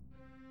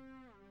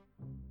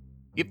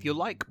If you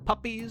like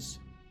puppies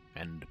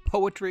and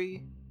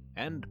poetry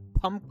and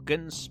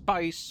pumpkin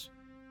spice,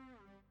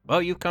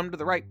 well, you've come to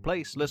the right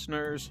place,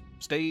 listeners.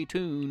 Stay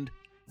tuned.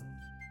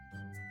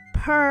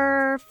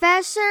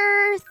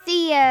 Professor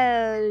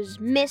Theo's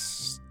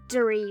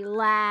Mystery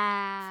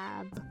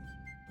Lab.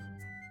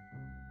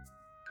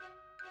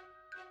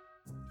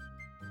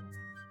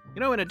 You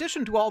know, in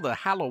addition to all the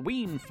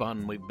Halloween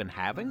fun we've been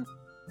having,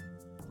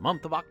 the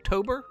month of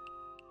October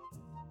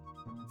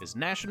is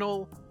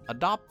National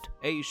Adopt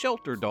a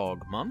Shelter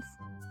Dog Month.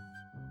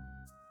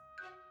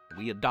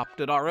 We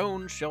adopted our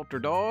own shelter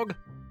dog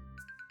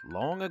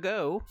long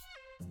ago,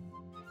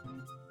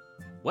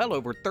 well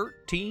over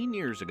 13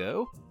 years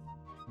ago.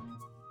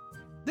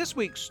 This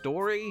week's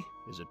story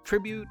is a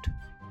tribute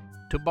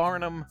to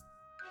Barnum.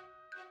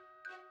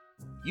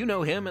 You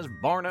know him as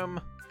Barnum,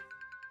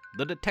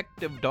 the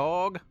detective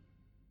dog.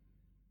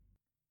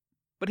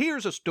 But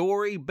here's a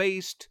story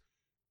based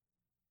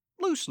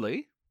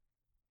loosely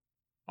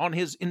on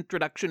his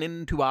introduction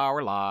into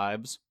our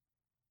lives.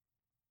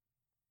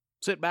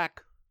 Sit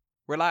back,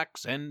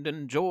 relax, and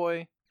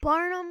enjoy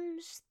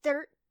Barnum's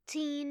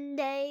 13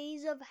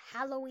 Days of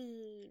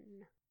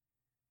Halloween.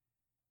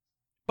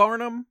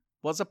 Barnum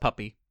was a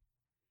puppy.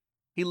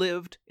 He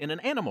lived in an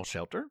animal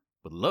shelter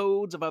with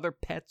loads of other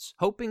pets,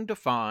 hoping to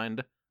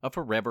find a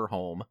forever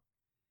home.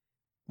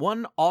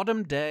 One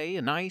autumn day,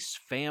 a nice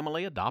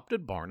family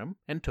adopted Barnum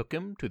and took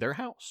him to their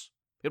house.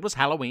 It was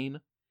Halloween,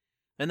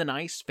 and the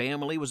nice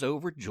family was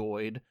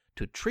overjoyed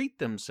to treat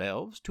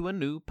themselves to a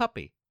new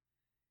puppy.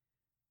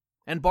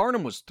 And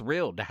Barnum was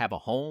thrilled to have a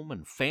home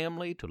and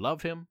family to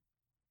love him.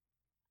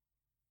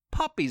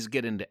 Puppies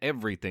get into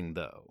everything,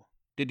 though.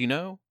 Did you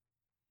know?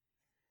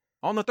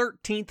 On the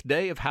 13th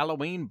day of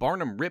Halloween,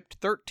 Barnum ripped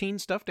 13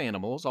 stuffed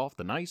animals off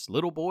the nice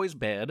little boy's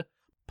bed,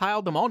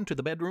 piled them onto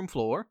the bedroom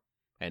floor,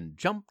 and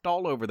jumped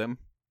all over them.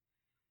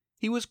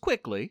 He was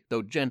quickly,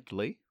 though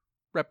gently,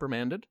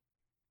 reprimanded.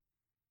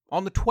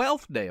 On the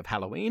 12th day of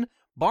Halloween,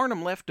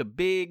 Barnum left a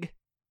big,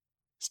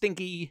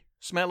 stinky,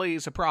 smelly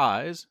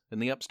surprise in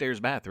the upstairs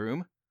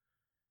bathroom.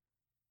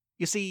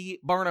 You see,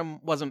 Barnum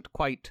wasn't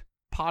quite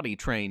potty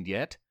trained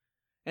yet,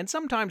 and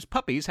sometimes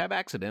puppies have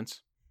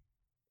accidents.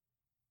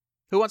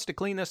 Who wants to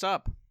clean this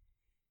up?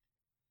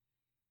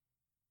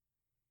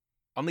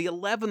 On the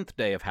 11th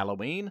day of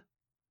Halloween,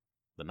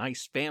 the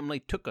nice family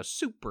took a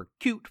super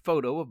cute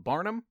photo of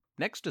Barnum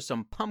next to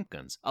some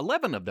pumpkins,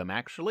 11 of them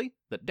actually,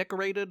 that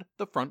decorated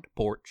the front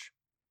porch.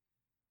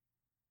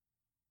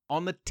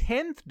 On the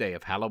 10th day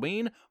of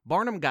Halloween,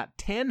 Barnum got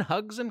 10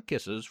 hugs and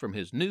kisses from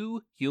his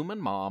new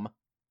human mom.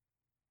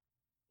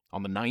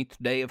 On the 9th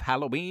day of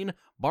Halloween,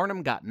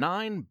 Barnum got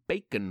 9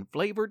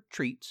 bacon-flavored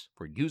treats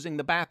for using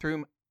the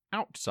bathroom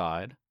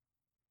outside.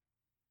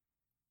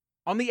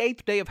 On the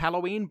 8th day of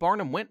Halloween,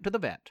 Barnum went to the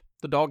vet,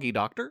 the doggy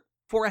doctor,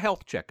 for a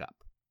health checkup.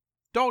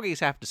 Doggies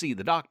have to see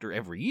the doctor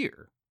every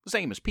year, the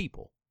same as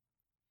people.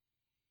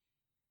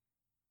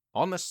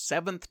 On the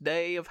 7th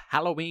day of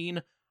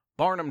Halloween,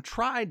 Barnum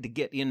tried to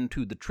get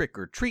into the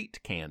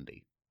trick-or-treat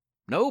candy.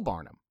 No,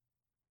 Barnum.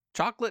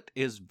 Chocolate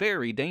is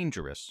very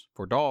dangerous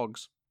for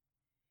dogs.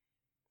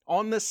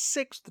 On the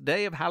 6th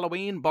day of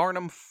Halloween,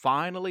 Barnum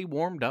finally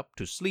warmed up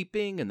to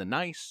sleeping in the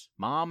nice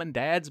mom and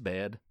dad's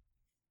bed.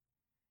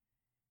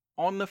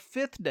 On the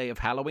 5th day of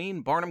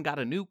Halloween, Barnum got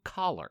a new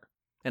collar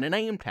and a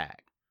name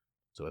tag,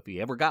 so if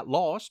he ever got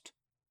lost,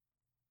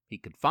 he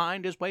could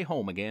find his way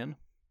home again.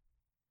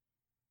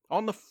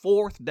 On the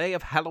 4th day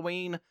of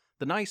Halloween,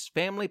 the nice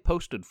family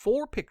posted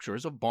 4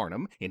 pictures of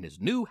Barnum in his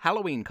new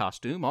Halloween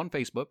costume on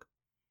Facebook.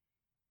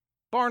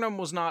 Barnum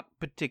was not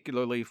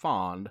particularly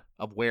fond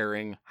of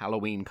wearing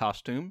Halloween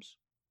costumes.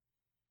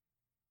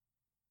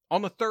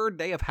 On the 3rd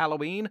day of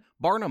Halloween,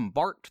 Barnum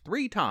barked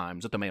 3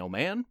 times at the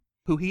mailman,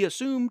 who he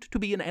assumed to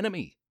be an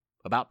enemy,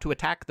 about to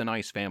attack the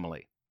nice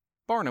family.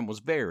 Barnum was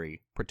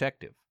very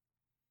protective.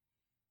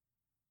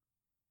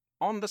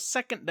 On the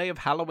 2nd day of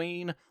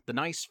Halloween, the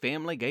nice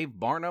family gave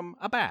Barnum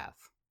a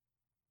bath.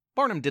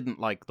 Barnum didn't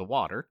like the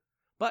water,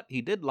 but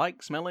he did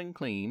like smelling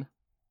clean.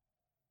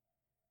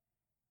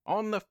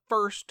 On the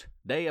 1st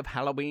day of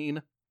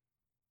Halloween,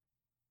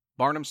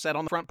 Barnum sat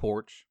on the front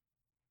porch,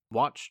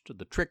 watched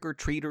the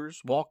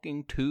trick-or-treaters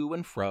walking to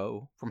and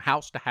fro from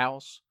house to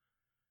house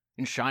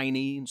in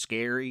shiny and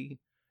scary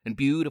and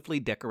beautifully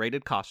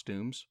decorated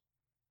costumes.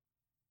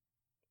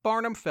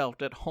 Barnum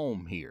felt at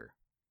home here.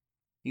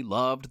 He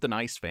loved the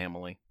nice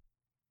family,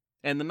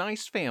 and the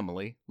nice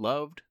family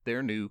loved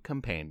their new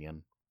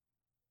companion.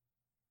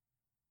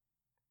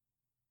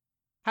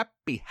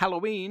 Happy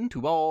Halloween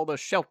to all the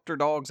shelter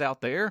dogs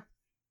out there.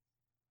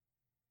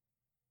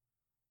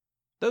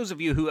 Those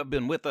of you who have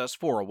been with us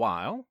for a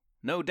while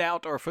no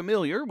doubt are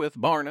familiar with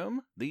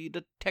Barnum, the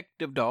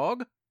detective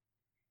dog.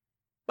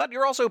 But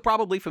you're also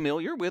probably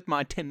familiar with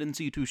my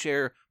tendency to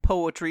share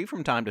poetry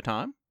from time to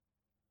time.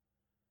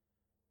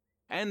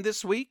 And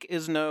this week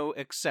is no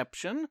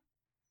exception.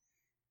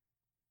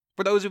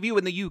 For those of you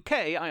in the UK,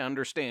 I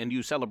understand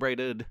you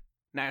celebrated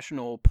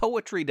National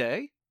Poetry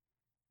Day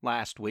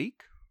last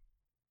week,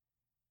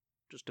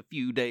 just a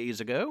few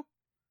days ago.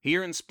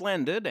 Here in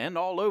Splendid and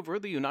all over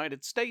the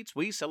United States,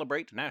 we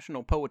celebrate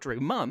National Poetry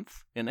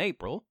Month in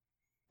April,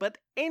 but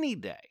any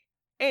day,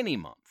 any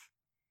month,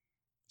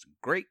 it's a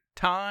great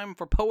time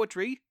for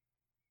poetry,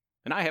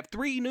 and I have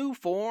 3 new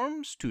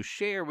forms to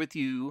share with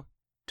you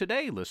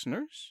today,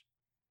 listeners.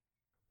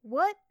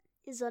 What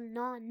is a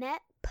nonet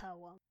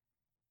poem?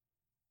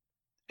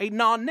 A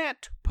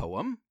nonet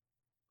poem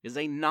is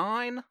a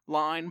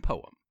 9-line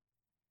poem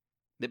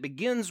that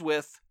begins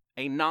with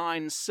a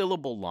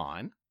 9-syllable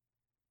line,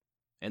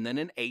 and then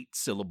an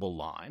 8-syllable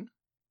line,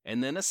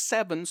 and then a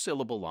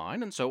 7-syllable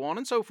line, and so on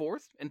and so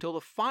forth, until the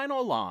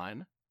final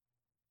line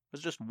is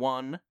just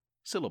 1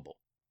 syllable.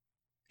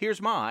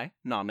 Here's my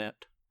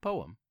nonet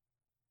poem,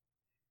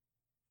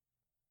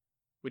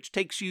 which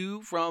takes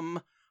you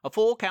from a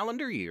full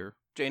calendar year,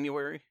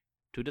 January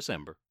to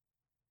December.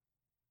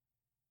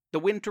 The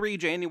wintry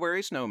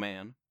January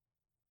snowman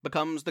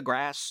becomes the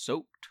grass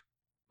soaked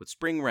with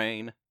spring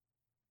rain.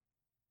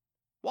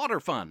 Water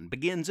fun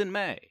begins in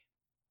May.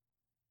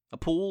 A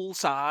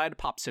poolside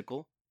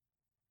popsicle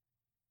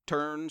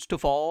turns to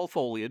fall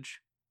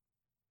foliage.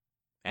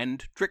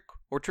 And trick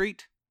or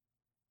treat.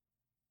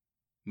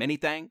 Many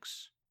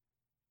thanks.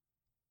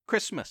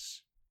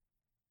 Christmas.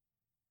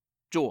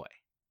 Joy.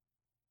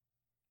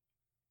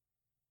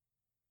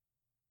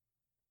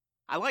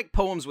 I like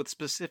poems with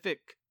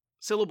specific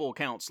syllable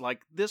counts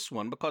like this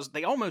one because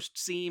they almost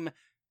seem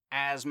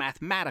as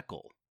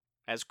mathematical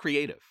as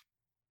creative.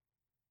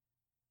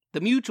 The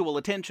mutual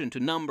attention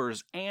to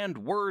numbers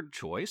and word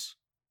choice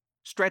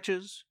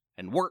stretches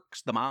and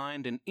works the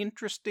mind in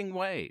interesting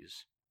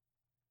ways.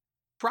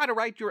 Try to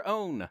write your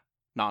own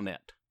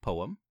nonet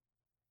poem.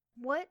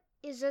 What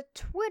is a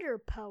Twitter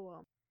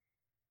poem?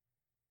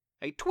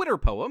 A Twitter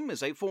poem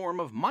is a form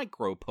of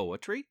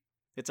micro-poetry.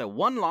 It's a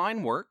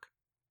 1-line work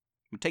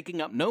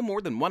taking up no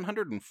more than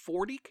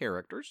 140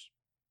 characters,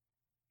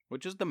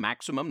 which is the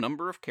maximum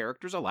number of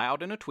characters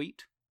allowed in a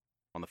tweet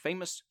on the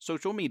famous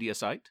social media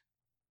site.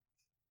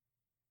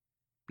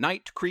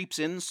 Night creeps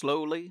in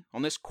slowly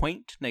on this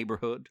quaint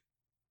neighborhood,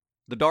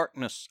 the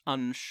darkness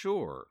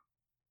unsure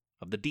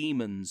of the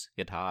demons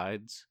it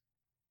hides.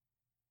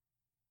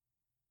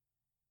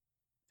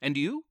 And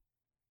you?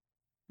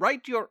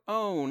 Write your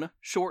own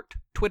short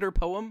Twitter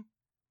poem,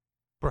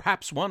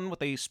 perhaps one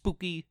with a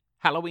spooky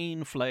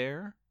Halloween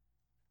flair.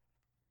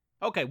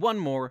 Okay, one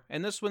more,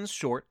 and this one's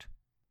short.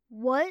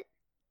 What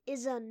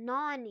is a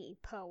Nani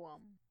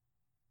poem?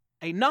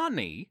 A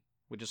Nani,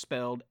 which is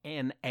spelled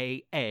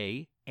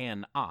Naani,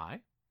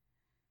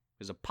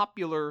 is a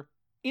popular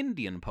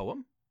Indian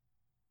poem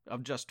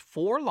of just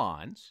 4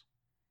 lines,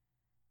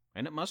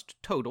 and it must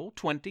total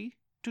 20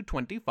 to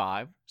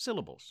 25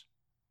 syllables.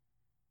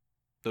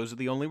 Those are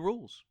the only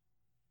rules.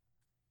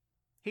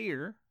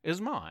 Here is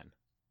mine.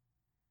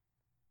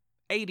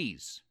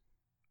 80s,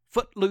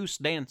 footloose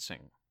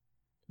dancing,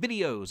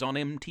 videos on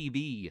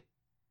MTV,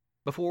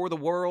 before the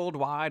World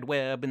Wide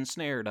Web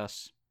ensnared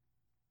us.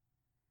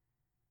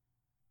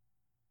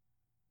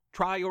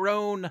 Try your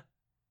own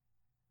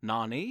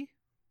Nani.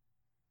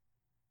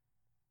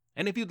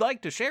 And if you'd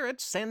like to share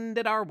it, send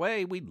it our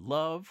way. We'd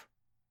love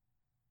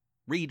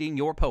reading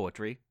your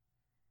poetry.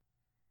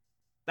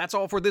 That's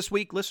all for this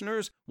week,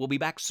 listeners. We'll be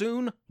back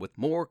soon with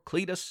more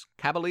Cletus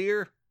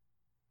Cavalier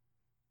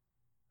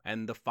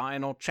and the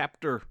final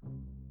chapter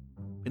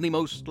in the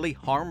mostly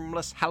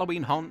harmless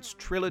Halloween Haunts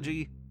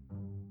trilogy.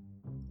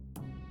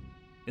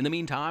 In the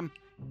meantime,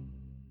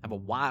 have a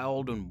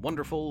wild and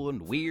wonderful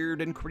and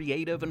weird and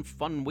creative and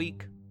fun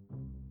week.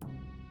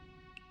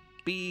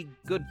 Be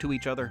good to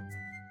each other.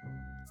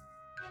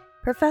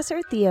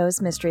 Professor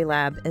Theo's Mystery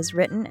Lab is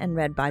written and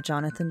read by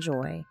Jonathan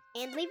Joy.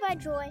 And Levi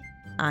Joy.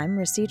 I'm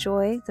Rissi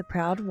Joy, the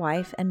proud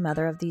wife and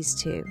mother of these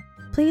 2.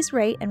 Please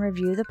rate and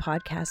review the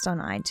podcast on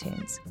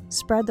iTunes.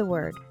 Spread the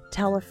word.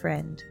 Tell a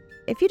friend.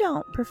 If you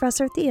don't,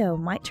 Professor Theo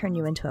might turn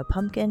you into a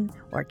pumpkin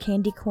or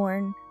candy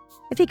corn.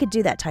 If he could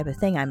do that type of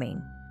thing, I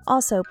mean.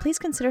 Also, please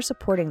consider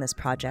supporting this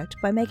project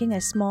by making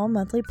a small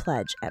monthly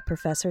pledge at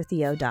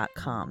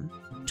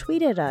ProfessorTheo.com.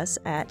 Tweet at us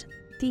at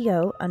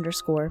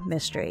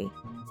Theo_mystery.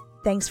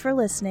 Thanks for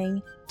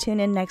listening.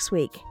 Tune in next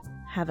week.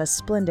 Have a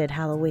splendid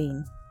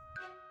Halloween.